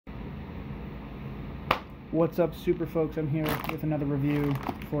What's up, super folks? I'm here with another review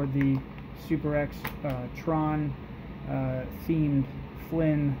for the SuperX Tron themed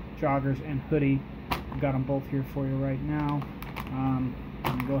Flynn joggers and hoodie. I've got them both here for you right now. I'm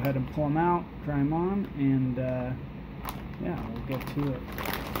going to go ahead and pull them out, try them on, and yeah, we'll get to it.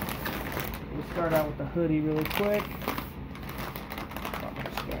 We'll start out with the hoodie really quick. Pop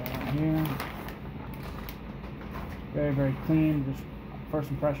this guy on here. Very, very clean. Just first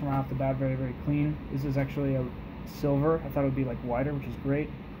impression right off the bat, very, very clean. This is actually a silver. I thought it would be like whiter, which is great.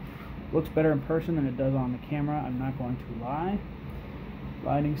 Looks better in person than it does on the camera. I'm not going to lie.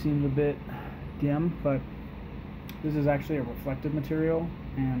 Lighting seems a bit dim, but this is actually a reflective material,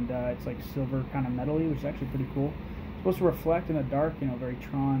 and it's like silver kind of metally, which is actually pretty cool. It's supposed to reflect in the dark, you know, very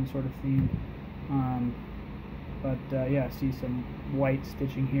Tron sort of themed. Yeah, see some white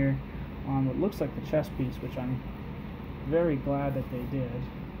stitching here on what looks like the chest piece, which I'm very glad that they did,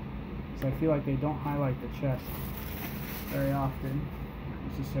 because I feel like they don't highlight the chest very often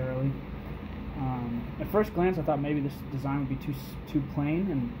necessarily. At first glance I thought maybe this design would be too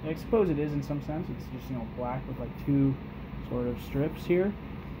plain, and I suppose it is in some sense. It's just, you know, black with like two sort of strips here,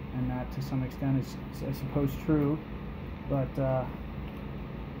 and that to some extent is, I suppose, true, but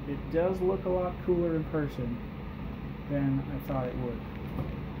it does look a lot cooler in person than I thought it would.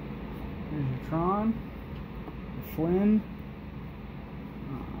 Here's your Tron, the Flynn.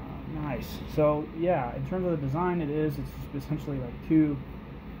 Nice. So yeah, in terms of the design, it's essentially like two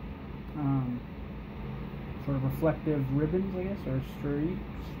sort of reflective ribbons, I guess, or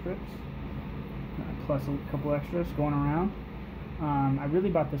strips, plus a couple extras going around. I really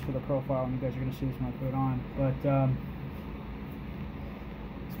bought this for the profile, and you guys are going to see this when I put it on, but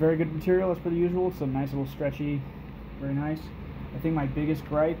it's very good material as per the usual. It's a nice little stretchy, very nice. I think my biggest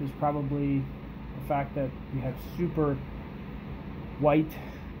gripe is probably the fact that you have super white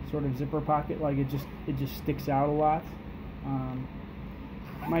sort of zipper pocket. Like it just sticks out a lot.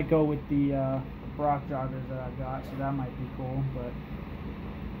 Might go with the Brock joggers that I've got, so that might be cool. But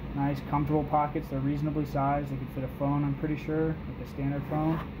nice, comfortable pockets. They're reasonably sized. They can fit a phone, I'm pretty sure, like a standard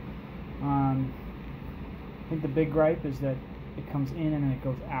phone. I think the big gripe is that it comes in and then it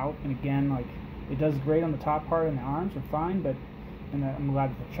goes out. And again, like, it does great on the top part, and the arms are fine, but I'm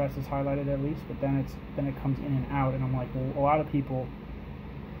glad that the chest is highlighted at least. But then it comes in and out, and I'm like, well, a lot of people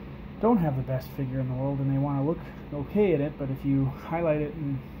don't have the best figure in the world, and they want to look okay at it, but if you highlight it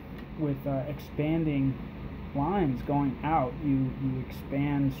with expanding lines going out, you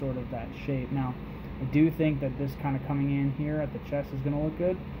expand sort of that shape. Now, I do think that this kind of coming in here at the chest is going to look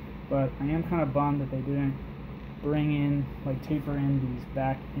good, but I am kind of bummed that they didn't bring in, like, taper in these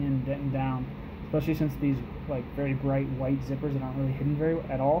back in and down, especially since these like very bright white zippers that aren't really hidden very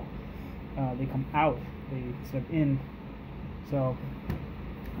at all. They come out instead of in, so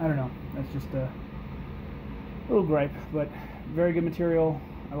I don't know, that's just a little gripe, but very good material.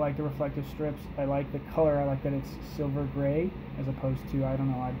 I like the reflective strips. I like the color. I like that it's silver gray as opposed to, I don't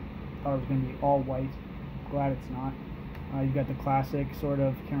know, I thought it was going to be all white. Glad it's not. You've got the classic sort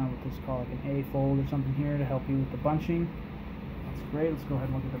of, can't remember what this is called, like an A fold or something here to help you with the bunching. That's great. Let's go ahead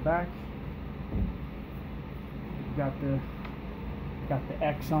and look at the back. You've got the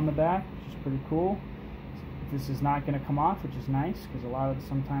X on the back, which is pretty cool. This is not going to come off, which is nice, because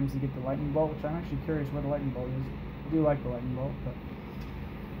sometimes you get the lightning bolt, which I'm actually curious where the lightning bolt is. I do like the lightning bolt, but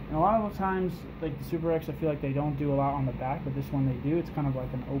and a lot of the times, like the SuperX, I feel like they don't do a lot on the back, but this one they do. It's kind of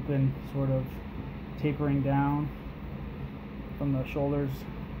like an open sort of tapering down from the shoulders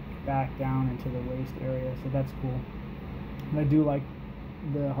back down into the waist area, so that's cool. And I do like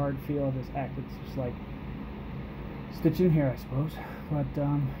the hard feel of this X. It's just like stitch in here, I suppose. But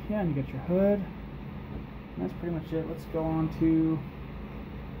yeah, and you got your hood. And that's pretty much it. Let's go on to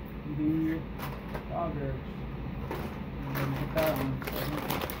the joggers. Get that one.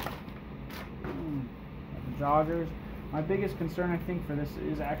 The joggers. My biggest concern, I think, for this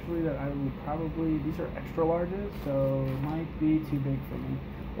is actually that I will probably, these are extra larges, so it might be too big for me.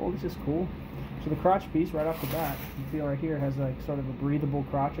 Oh, this is cool. So the crotch piece right off the bat, you feel right here, has like sort of a breathable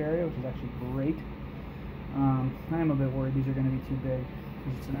crotch area, which is actually great. I am a bit worried these are going to be too big,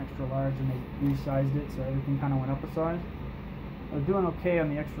 because it's an extra large and they resized it, so everything kind of went up a size. I was doing okay on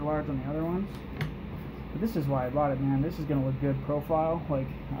the extra large on the other ones, but this is why I bought it, man. This is going to look good profile. Like,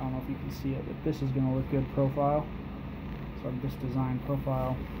 I don't know if you can see it, but this is going to look good profile. So this design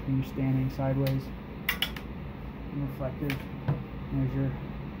profile, when you're standing sideways and reflective. There's your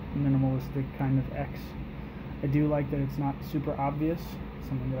minimalistic kind of X. I do like that it's not super obvious.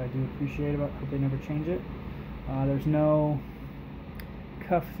 Something that I do appreciate about, hope they never change it. There's no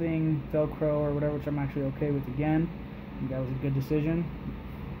cuff thing, Velcro or whatever, which I'm actually okay with again. I think that was a good decision.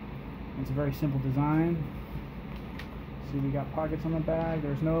 It's a very simple design. See, we got pockets on the back.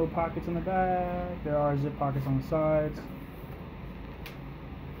 There's no pockets on the back. There are zip pockets on the sides.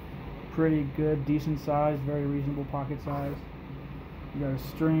 Pretty good, decent size, very reasonable pocket size. You got a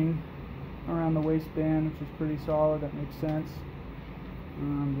string around the waistband, which is pretty solid. That makes sense.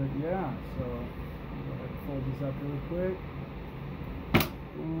 But yeah, so I'll go ahead and fold these up really quick.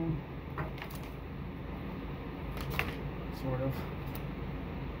 Boom. Sort of.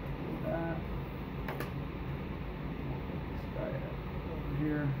 Do that. This guy over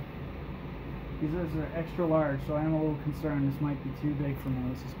here. These are extra large, so I am a little concerned. This might be too big for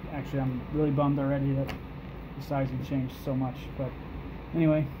me. This is actually, I'm really bummed already that the sizing changed so much. But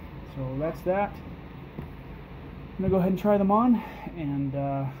anyway, so that's that. I'm gonna go ahead and try them on, and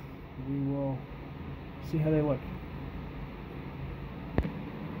we will see how they look.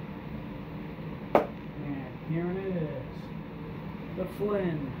 And here it is, the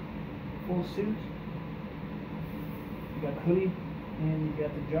Flynn full suit. You got the hoodie and you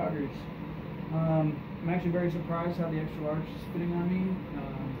got the joggers. I'm actually very surprised how the extra large is fitting on me.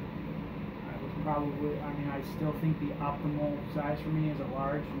 I was probably, I still think the optimal size for me is a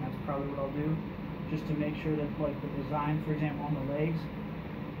large, and that's probably what I'll do, just to make sure that, like, the design, for example, on the legs,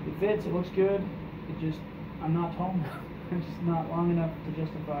 it fits, it looks good. It just, I'm not tall enough. I'm just not long enough to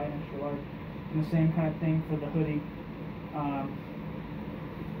justify an extra large. And the same kind of thing for the hoodie.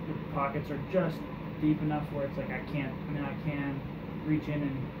 The pockets are just deep enough where it's like I can reach in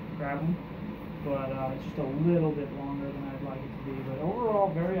and grab them, but it's just a little bit longer than I'd like it to be. But overall,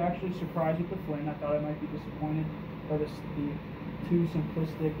 very actually surprised with the Flynn. I thought I might be disappointed by the too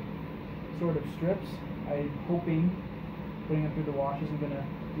simplistic sort of strips. I'm hoping putting them through the wash isn't going to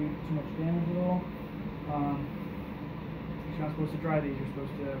do too much damage at all. You're not supposed to dry these, you're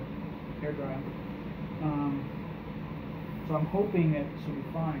supposed to air dry them. So I'm hoping that this will be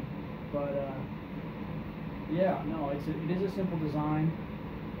fine. But yeah, no, it is a simple design.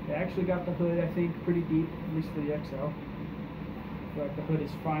 They actually got the hood, I think, pretty deep, at least for the XL. I feel like the hood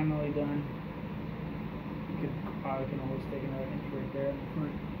is finally done. You could probably can always take another inch right there in the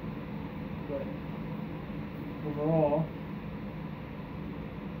front. But overall,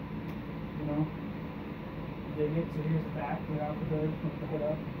 you know, dig it. So here's the back without the hood, with the hood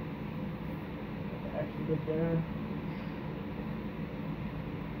up. Got the extra bit there.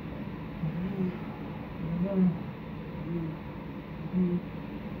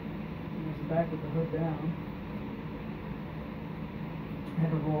 There's the back with the hood down. I had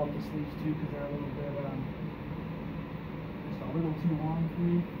to roll up the sleeves too because they're a little bit, just a little too long for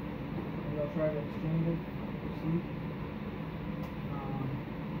me. Maybe I'll try to exchange it. We'll see.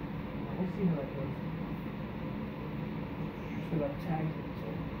 We'll see how that goes. Just about tagged it.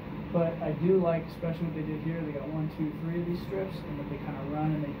 But I do like, especially what they did here. They got 1, 2, 3 of these strips, and that they kind of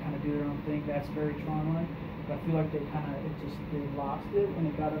run and they kind of do their own thing. That's very Tron-like. But I feel like they lost it when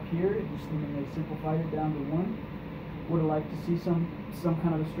it got up here. And then they simplified it down to 1. Would have liked to see some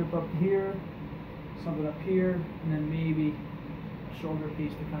kind of a strip up here, something up here, and then maybe a shoulder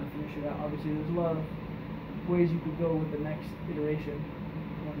piece to kind of finish it out. Obviously, there's a lot of ways you could go with the next iteration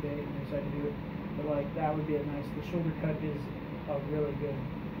one day when they decide to do it. But like that would be a nice. The shoulder cut is a really good.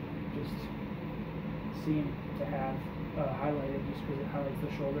 Just seem to have highlighted just because it highlights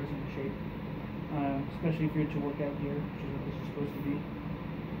the shoulders and the shape, especially if you're to workout gear, which is what this is supposed to be.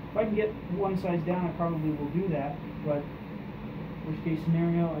 If I can get one size down, I probably will do that, but worst case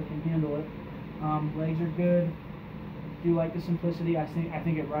scenario, I can handle it. Legs are good. Do like the simplicity. I think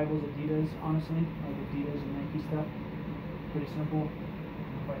it rivals Adidas, honestly, like Adidas and Nike stuff. Pretty simple.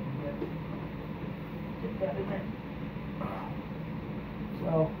 If I can get that in there.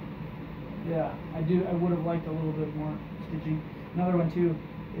 So. Yeah, I would have liked a little bit more stitching. Another one too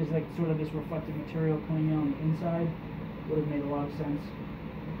is like sort of this reflective material coming in on the inside. Would have made a lot of sense.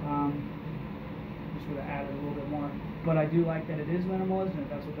 Just would have added a little bit more. But I do like that it is minimalist, and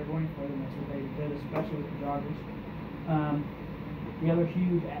if that's what they're going for, then that's what they did, especially with the joggers. The other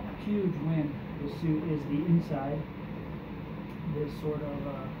huge win of the suit is the inside. This sort of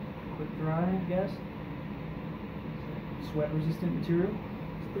quick dry, I guess. Sweat resistant material.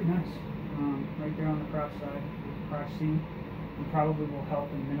 It's pretty nice. Right there on the crotch side, crotch seam, and probably will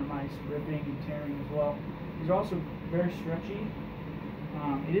help and minimize ripping and tearing as well. These are also very stretchy.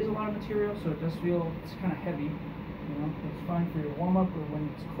 It is a lot of material, so it does feel it's kind of heavy. You know, it's fine for your warm up or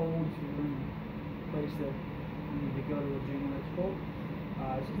when it's cold. So you're in a place that you need to go to a gym when it's cold.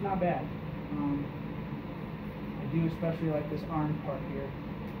 This is not bad. I do especially like this arm part here.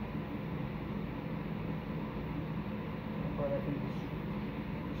 That part I think is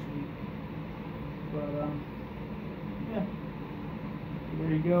sweet. But yeah, so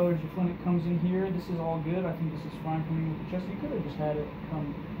there you go. There's your Flynn. It comes in here. This is all good. I think this is fine coming with the chest. You could have just had it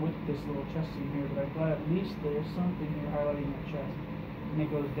come with this little chest in here, but I thought at least there's something here highlighting that chest. And it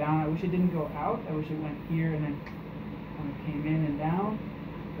goes down. I wish it didn't go out. I wish it went here and then when it came in and down.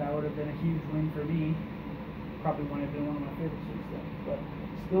 That would have been a huge win for me. Probably would have been one of my favorite suits though. But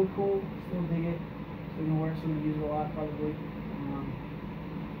still cool. Still dig it. Still gonna wear it. Still gonna use it a lot probably.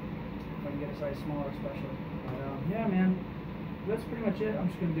 If I can get a size smaller especially. But yeah, man. That's pretty much it. I'm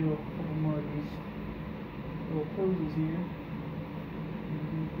just going to do a couple more of these little poses here.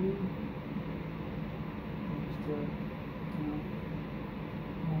 Just to,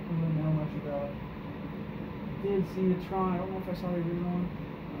 not really know much about. I did see the Tron. I don't know if I saw the original one.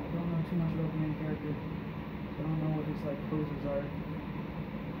 I don't know too much about the main character. So I don't know what his like poses are.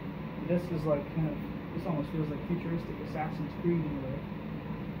 This is like kind of, this almost feels like futuristic Assassin's Creed in a way.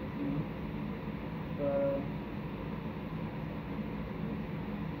 You know?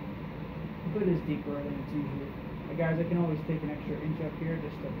 But it is deeper than it's usually. Guys, I can always take an extra inch up here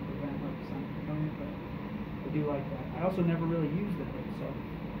just to prevent like the sun from coming in, but I do like that. I also never really use the hood, so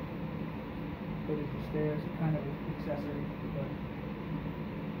hood is the stairs, kind of accessory. But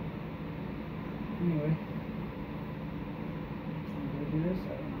anyway, I'm gonna do this.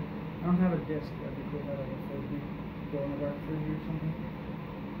 I don't have a disc. That'd be cool. That'd be glow in the dark fridge or something.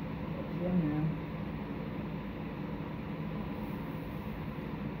 But yeah, man.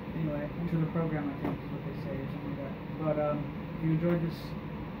 Anyway, into the program, I think is what they say, or something like that. But if you enjoyed this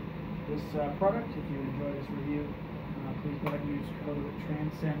product, if you enjoyed this review, please go ahead and use code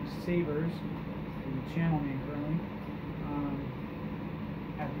TRANSCENDSAVERS, the channel name currently,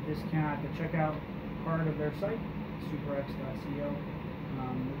 at the discount at the checkout part of their site, superx.co.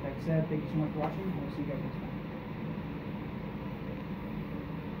 With that said, thank you so much for watching, and we'll see you guys next time.